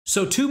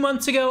So 2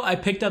 months ago, I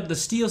picked up the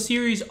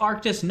SteelSeries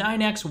Arctis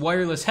 9X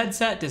wireless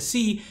headset to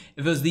see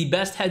if it was the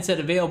best headset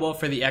available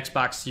for the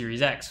Xbox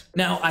Series X.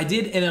 Now, I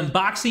did an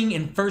unboxing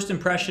and first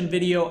impression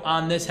video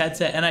on this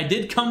headset, and I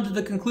did come to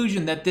the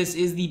conclusion that this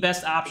is the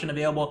best option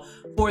available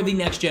for the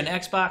next-gen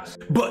Xbox.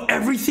 But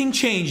everything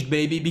changed,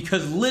 baby,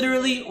 because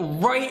literally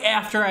right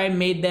after I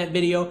made that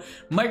video,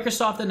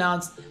 Microsoft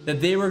announced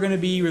that they were going to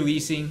be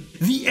releasing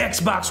the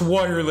Xbox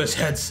wireless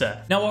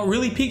headset. Now, what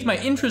really piqued my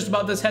interest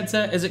about this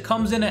headset is it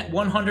comes in at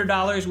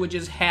 $100, which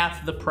is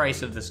half the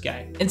price of this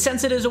guy. And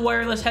since it is a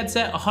wireless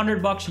headset,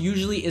 $100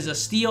 usually is a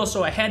steal,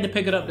 so I had to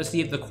pick it up to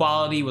see if the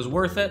quality was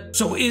worth it.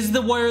 So is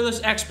the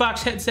wireless Xbox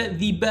headset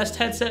the best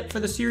headset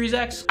for the Series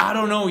X? I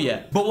don't know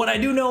yet. But what I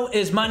do know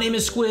is my name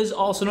is Squiz,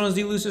 also known as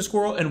the Elusive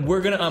Squirrel, and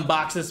we're gonna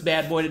unbox this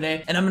bad boy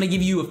today, and I'm gonna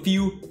give you a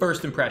few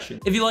first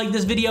impressions. If you like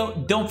this video,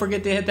 don't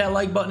forget to hit that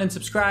like button and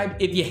subscribe.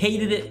 If you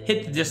hated it,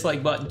 hit the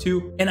dislike button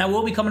too. And I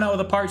will be coming out with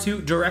a part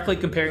 2 directly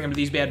comparing them to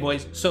these bad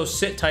boys, so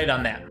sit tight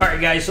on that. All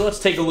right, guys, so let's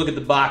take a look at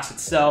the box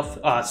itself.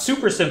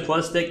 Super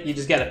simplistic. You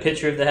just got a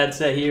picture of the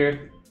headset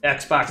here,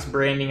 Xbox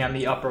branding on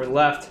the upper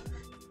left.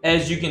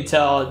 As you can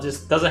tell, it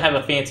just doesn't have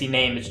a fancy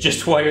name. It's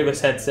just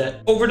wireless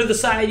headset. Over to the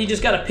side, you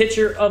just got a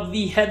picture of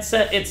the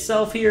headset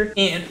itself here.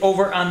 And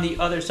over on the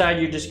other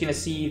side, you're just gonna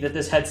see that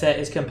this headset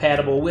is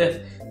compatible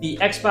with the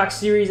Xbox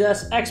Series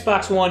S,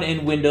 Xbox One,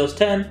 and Windows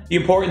 10. The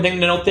important thing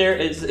to note there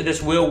is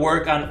this will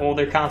work on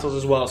older consoles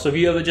as well. So if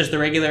you have just the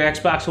regular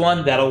Xbox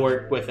One, that'll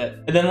work with it.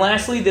 And then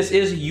lastly, this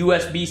is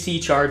USB-C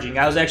charging.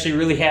 I was actually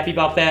really happy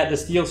about that. The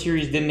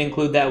SteelSeries didn't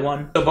include that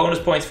one. So bonus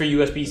points for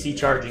USB-C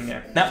charging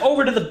there. Now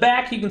over to the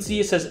back, you can see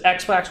it says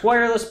Xbox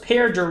Wireless,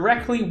 pair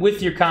directly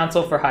with your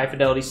console for high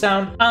fidelity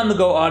sound.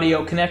 On-the-go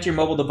audio, connect your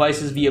mobile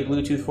devices via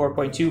Bluetooth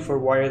 4.2 for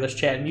wireless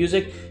chat and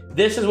music.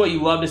 This is what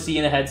you love to see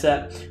in a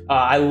headset.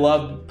 I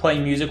love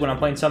playing music when I'm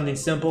playing something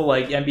simple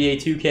like NBA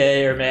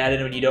 2K or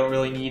Madden when you don't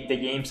really need the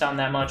game sound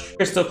that much.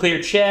 Crystal clear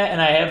chat,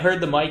 and I have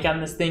heard the mic on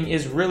this thing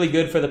is really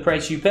good for the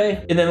price you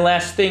pay. And then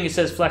last thing, it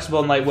says flexible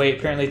and lightweight.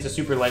 Apparently it's a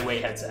super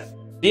lightweight headset.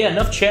 Yeah,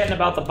 enough chatting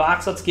about the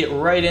box. Let's get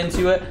right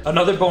into it.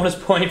 Another bonus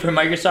point for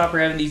Microsoft for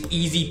having these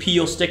easy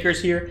peel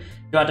stickers here.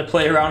 You have to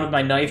play around with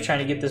my knife trying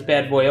to get this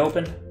bad boy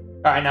open.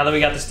 All right, now that we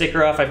got the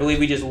sticker off, I believe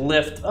we just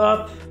lift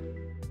up.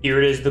 Here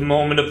it is, the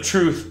moment of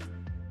truth.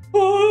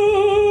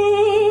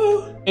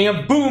 Oh,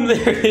 and boom,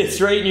 there it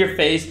is, right in your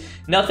face.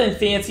 Nothing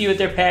fancy with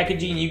their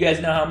packaging. You guys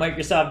know how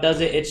Microsoft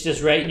does it. It's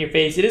just right in your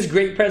face. It is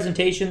great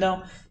presentation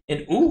though.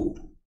 And ooh,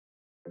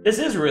 this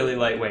is really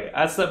lightweight.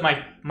 That's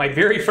my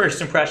very first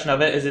impression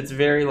of it, is it's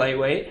very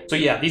lightweight. So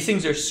yeah, these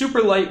things are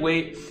super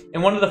lightweight.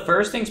 And one of the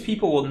first things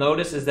people will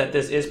notice is that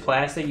this is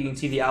plastic. You can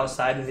see the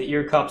outside of the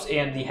ear cups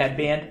and the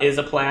headband is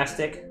a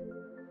plastic.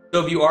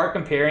 So if you are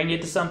comparing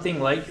it to something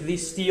like the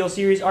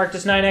SteelSeries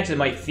Arctis 9X, it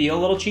might feel a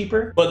little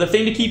cheaper. But the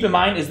thing to keep in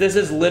mind is this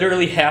is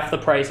literally half the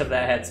price of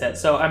that headset.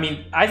 So, I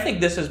mean, I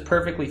think this is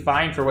perfectly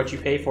fine for what you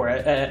pay for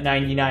it at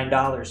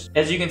 $99.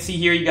 As you can see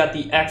here, you got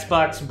the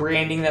Xbox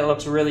branding that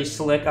looks really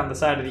slick on the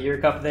side of the ear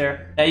cup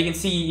there. Now you can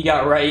see you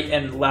got right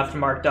and left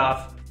marked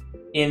off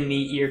in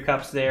the ear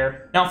cups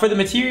there. Now for the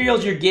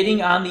materials you're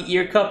getting on the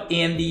ear cup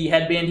and the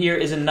headband here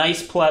is a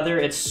nice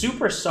pleather. It's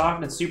super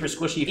soft and super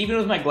squishy. Even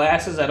with my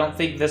glasses, I don't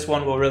think this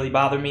one will really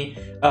bother me.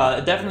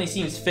 It definitely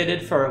seems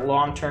fitted for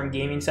long-term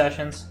gaming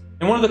sessions.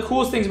 And one of the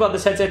coolest things about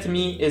this headset to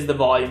me is the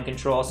volume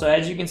control. So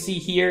as you can see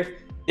here,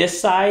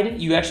 this side,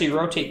 you actually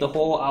rotate the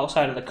whole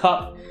outside of the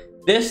cup.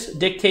 This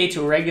dictates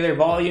regular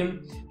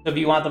volume. So if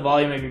you want the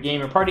volume of your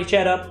game or party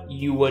chat up,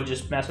 you would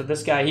just mess with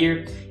this guy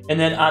here. And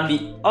then on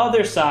the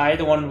other side,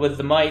 the one with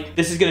the mic,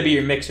 this is gonna be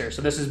your mixer.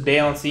 So this is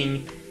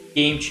balancing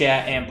game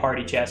chat and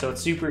party chat. So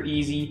it's super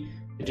easy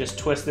to just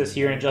twist this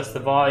here and adjust the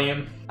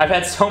volume. I've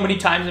had so many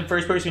times in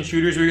first-person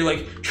shooters where you're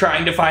like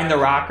trying to find the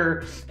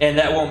rocker, and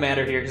that won't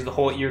matter here because the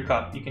whole ear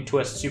cup you can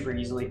twist super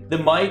easily. The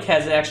mic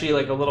has actually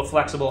like a little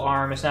flexible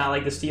arm. It's not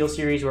like the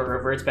SteelSeries where it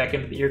reverts back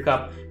into the ear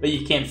cup, but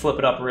you can flip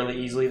it up really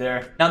easily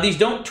there. Now these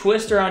don't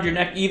twist around your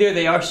neck either.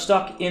 They are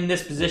stuck in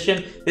this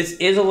position. This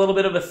is a little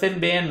bit of a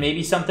thin band,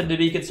 maybe something to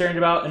be concerned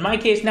about. In my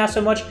case, not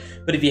so much,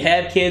 but if you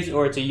have kids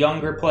or it's a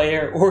younger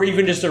player or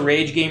even just a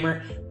rage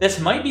gamer, this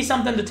might be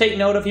something to take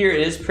note of here.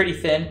 It is pretty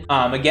thin.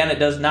 Again, it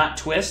does not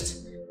twist.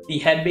 The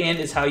headband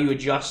is how you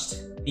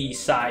adjust the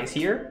size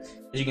here.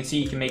 As you can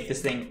see, you can make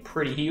this thing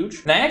pretty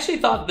huge. And I actually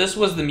thought this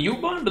was the mute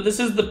button, but this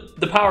is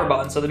the power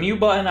button. So the mute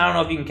button, I don't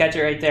know if you can catch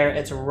it right there.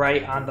 It's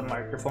right on the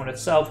microphone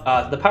itself.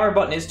 The power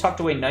button is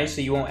tucked away nice,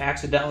 so you won't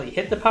accidentally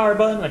hit the power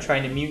button when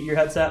trying to mute your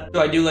headset.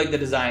 So I do like the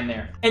design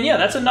there. And yeah,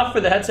 that's enough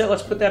for the headset.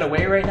 Let's put that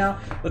away right now.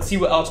 Let's see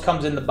what else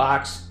comes in the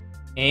box.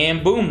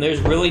 And boom,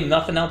 there's really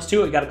nothing else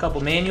to it. Got a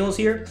couple manuals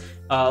here.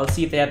 Let's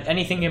see if they have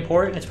anything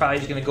important. It's probably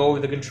just gonna go over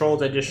the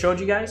controls I just showed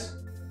you guys.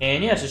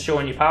 And yeah, it's just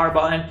showing you power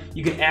button.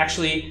 You can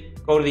actually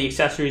go to the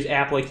accessories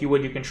app like you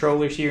would your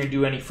controllers here and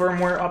do any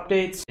firmware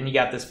updates. And you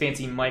got this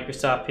fancy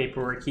Microsoft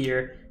paperwork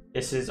here.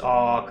 This is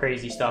all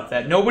crazy stuff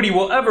that nobody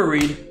will ever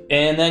read.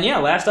 And then yeah,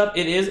 last up,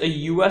 it is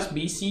a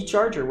USB-C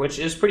charger, which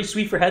is pretty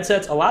sweet for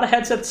headsets. A lot of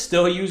headsets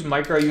still use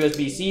micro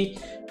USB-C.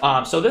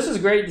 So this is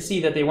great to see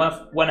that they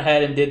went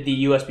ahead and did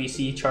the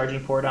USB-C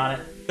charging port on it.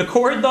 The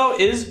cord, though,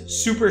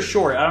 is super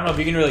short. I don't know if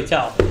you can really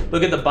tell.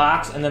 Look at the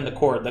box and then the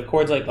cord. The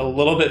cord's like a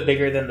little bit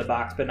bigger than the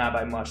box, but not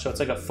by much. So it's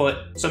like a foot.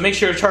 So make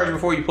sure to charge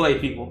before you play,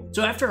 people.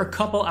 So after a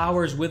couple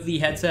hours with the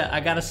headset, I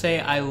gotta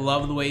say I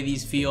love the way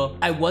these feel.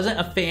 I wasn't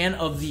a fan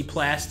of the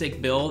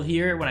plastic build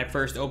here when I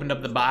first opened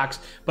up the box,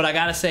 but I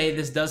gotta say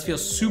this does feel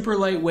super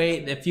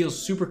lightweight. It feels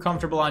super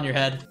comfortable on your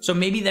head. So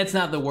maybe that's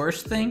not the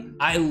worst thing.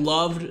 I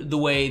loved the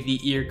way the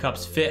ear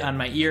cups fit on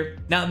my ear.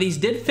 Now these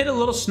did fit a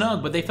little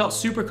snug, but they felt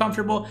super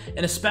comfortable,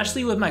 and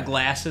especially with my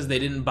glasses, they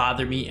didn't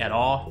bother me at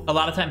all. A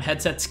lot of time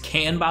headsets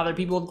can bother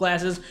people with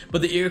glasses,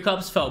 but the ear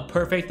cups felt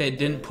perfect. They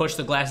didn't push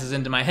the glasses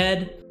into my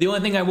head. The only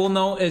thing I will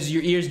note is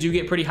your ears do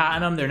get pretty hot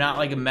in them. They're not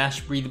like a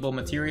mesh breathable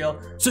material,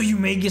 so you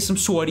may get some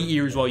sweaty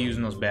ears while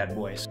using those bad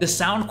boys. The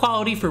sound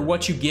quality for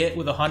what you get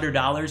with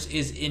 $100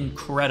 is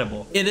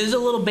incredible. It is a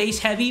little bass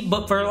heavy,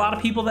 but for a lot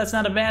of people, that's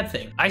not a bad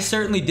thing. I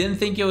certainly didn't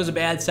think it was a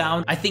bad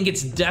sound. I think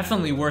it's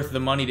definitely worth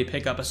the money to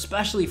pick up,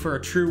 especially for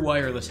a true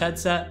wireless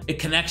headset. It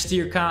connects to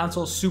your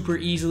console super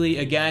easily.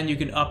 Again, you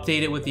can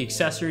update it with the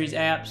accessories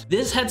apps.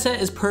 This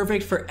headset is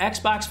perfect for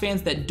Xbox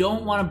fans that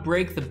don't want to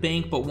break the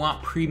bank but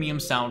want premium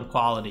sound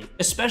quality.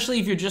 Especially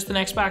if you're just an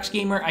Xbox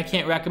gamer, I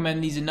can't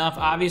recommend these enough.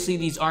 Obviously,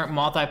 these aren't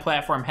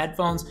multi-platform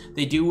headphones.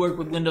 They do work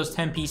with Windows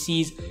 10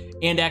 PCs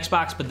and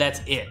Xbox, but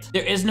that's it.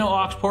 There is no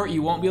aux port.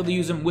 You won't be able to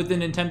use them with the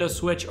Nintendo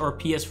Switch or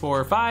PS4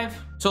 or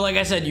 5. So like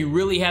I said, you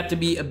really have to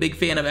be a big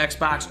fan of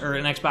Xbox or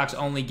an Xbox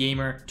only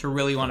gamer to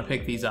really want to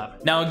pick these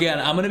up. Now again,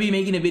 I'm going to be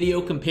making a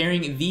video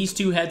comparing these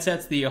two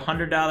headsets, the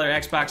 $100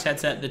 Xbox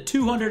headset, the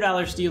 $200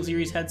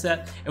 SteelSeries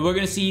headset, and we're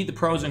going to see the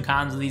pros and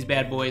cons of these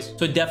bad boys.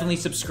 So definitely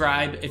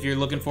subscribe if you're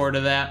looking forward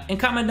to that. And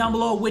comment down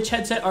below which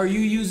headset are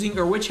you using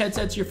or which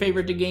headset's your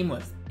favorite to game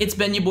with. It's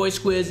been your boy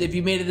Squiz. If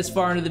you made it this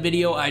far into the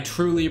video, I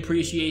truly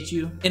appreciate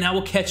you. And I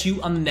will catch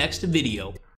you on the next video.